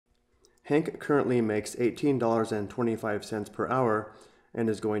Hank currently makes $18.25 per hour and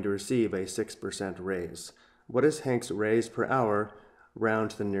is going to receive a 6% raise. What is Hank's raise per hour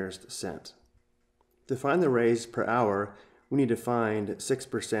round to the nearest cent? To find the raise per hour, we need to find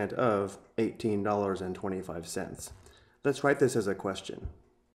 6% of $18.25. Let's write this as a question.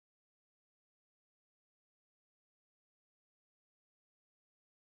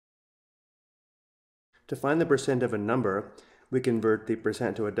 To find the percent of a number, we convert the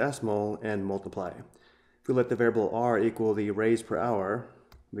percent to a decimal and multiply. If we let the variable r equal the raise per hour,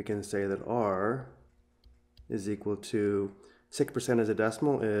 we can say that r is equal to 6% as a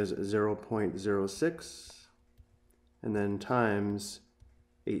decimal is 0.06, and then times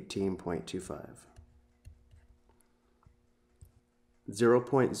 18.25.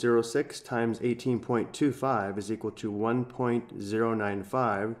 0.06 times 18.25 is equal to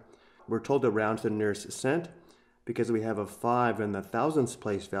 1.095. We're told to round to the nearest cent. Because we have a 5 in the thousandths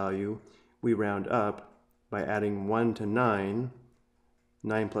place value, we round up by adding 1 to 9.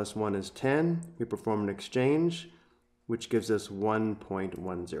 9 plus 1 is 10. We perform an exchange, which gives us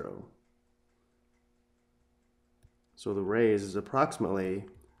 1.10. So the raise is approximately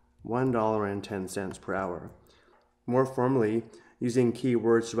 $1.10 per hour. More formally, using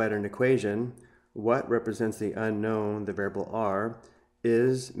keywords to write an equation, what represents the unknown, the variable r,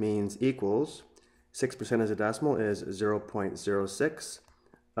 is means equals. 6% as a decimal is 0.06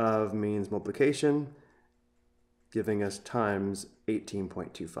 of means multiplication, giving us times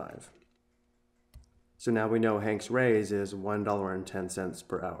 18.25. So now we know Hank's raise is $1.10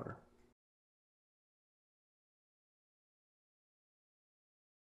 per hour.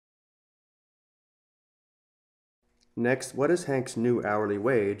 Next, what is Hank's new hourly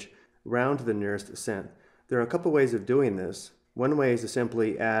wage round to the nearest cent? There are a couple ways of doing this. One way is to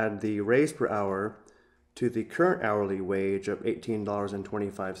simply add the raise per hour to the current hourly wage of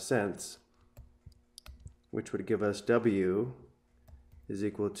 $18.25, which would give us W is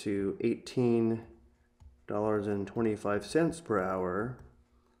equal to $18.25 per hour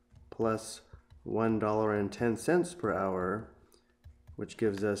plus $1.10 per hour, which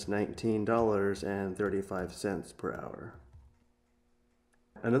gives us $19.35 per hour.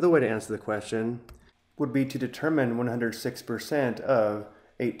 Another way to answer the question would be to determine 106% of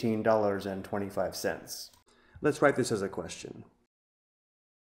 $18.25. Let's write this as a question.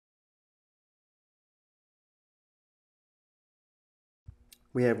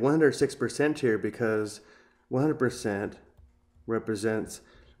 We have 106% here because 100% represents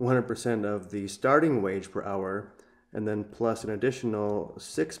 100% of the starting wage per hour, and then plus an additional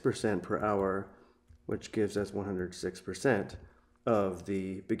 6% per hour, which gives us 106% of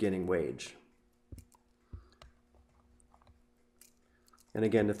the beginning wage. And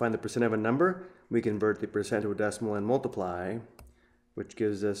again, to find the percent of a number, we convert the percent to a decimal and multiply, which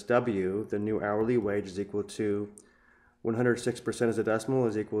gives us W, the new hourly wage, is equal to 106% as a decimal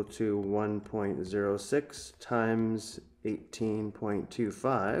is equal to 1.06 times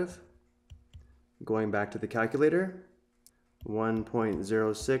 18.25. Going back to the calculator,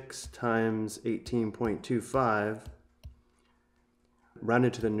 1.06 times 18.25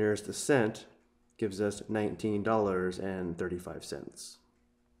 rounded to the nearest cent gives us $19.35.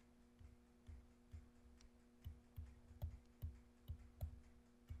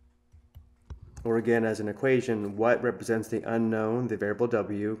 Or again, as an equation, what represents the unknown, the variable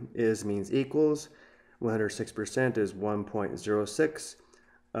W, is means equals. 106% is 1.06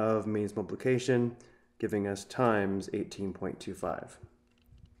 of means multiplication, giving us times 18.25.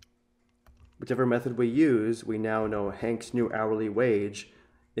 Whichever method we use, we now know Hank's new hourly wage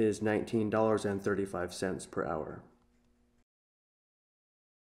is $19.35 per hour.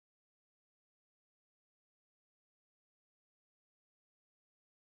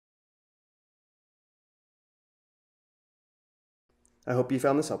 I hope you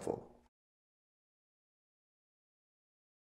found this helpful.